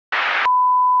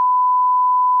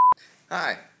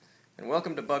Hi, and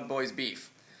welcome to Bug Boy's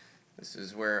Beef. This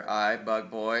is where I, Bug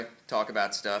Boy, talk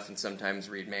about stuff and sometimes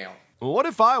read mail. What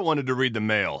if I wanted to read the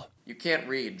mail? You can't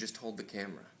read, just hold the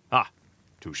camera. Ah,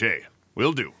 touché.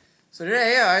 Will do. So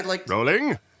today I'd like to...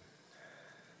 Rolling.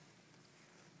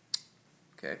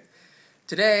 Okay.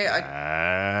 Today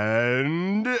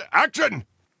And action!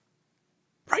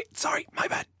 Right, sorry, my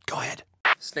bad. Go ahead.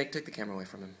 Snake, take the camera away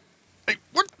from him. Hey,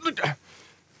 what?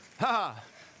 Haha.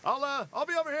 I'll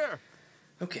be over here.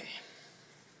 Okay.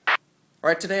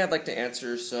 Alright, today I'd like to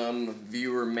answer some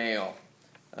viewer mail.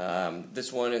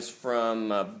 This one is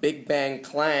from Big Bang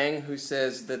Clang, who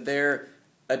says that they're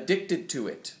addicted to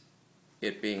it.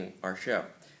 It being our show.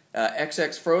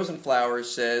 XX Frozen Flowers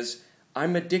says,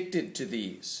 I'm addicted to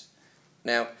these.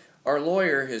 Now, our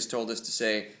lawyer has told us to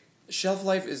say, shelf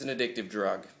life is an addictive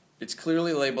drug. It's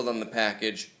clearly labeled on the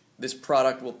package. This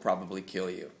product will probably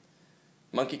kill you.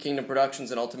 Monkey Kingdom Productions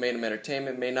and Ultimatum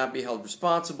Entertainment may not be held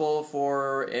responsible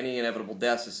for any inevitable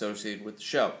deaths associated with the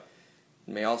show.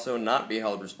 It may also not be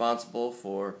held responsible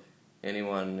for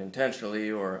anyone intentionally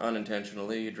or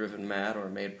unintentionally driven mad or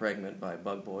made pregnant by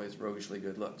Bug Boy's roguishly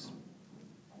good looks.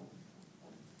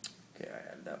 Okay,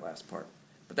 I added that last part.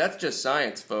 But that's just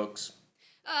science, folks.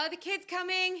 The kid's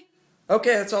coming.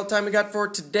 Okay, that's all the time we got for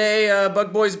today.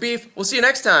 Bug Boy's Beef. We'll see you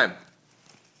next time.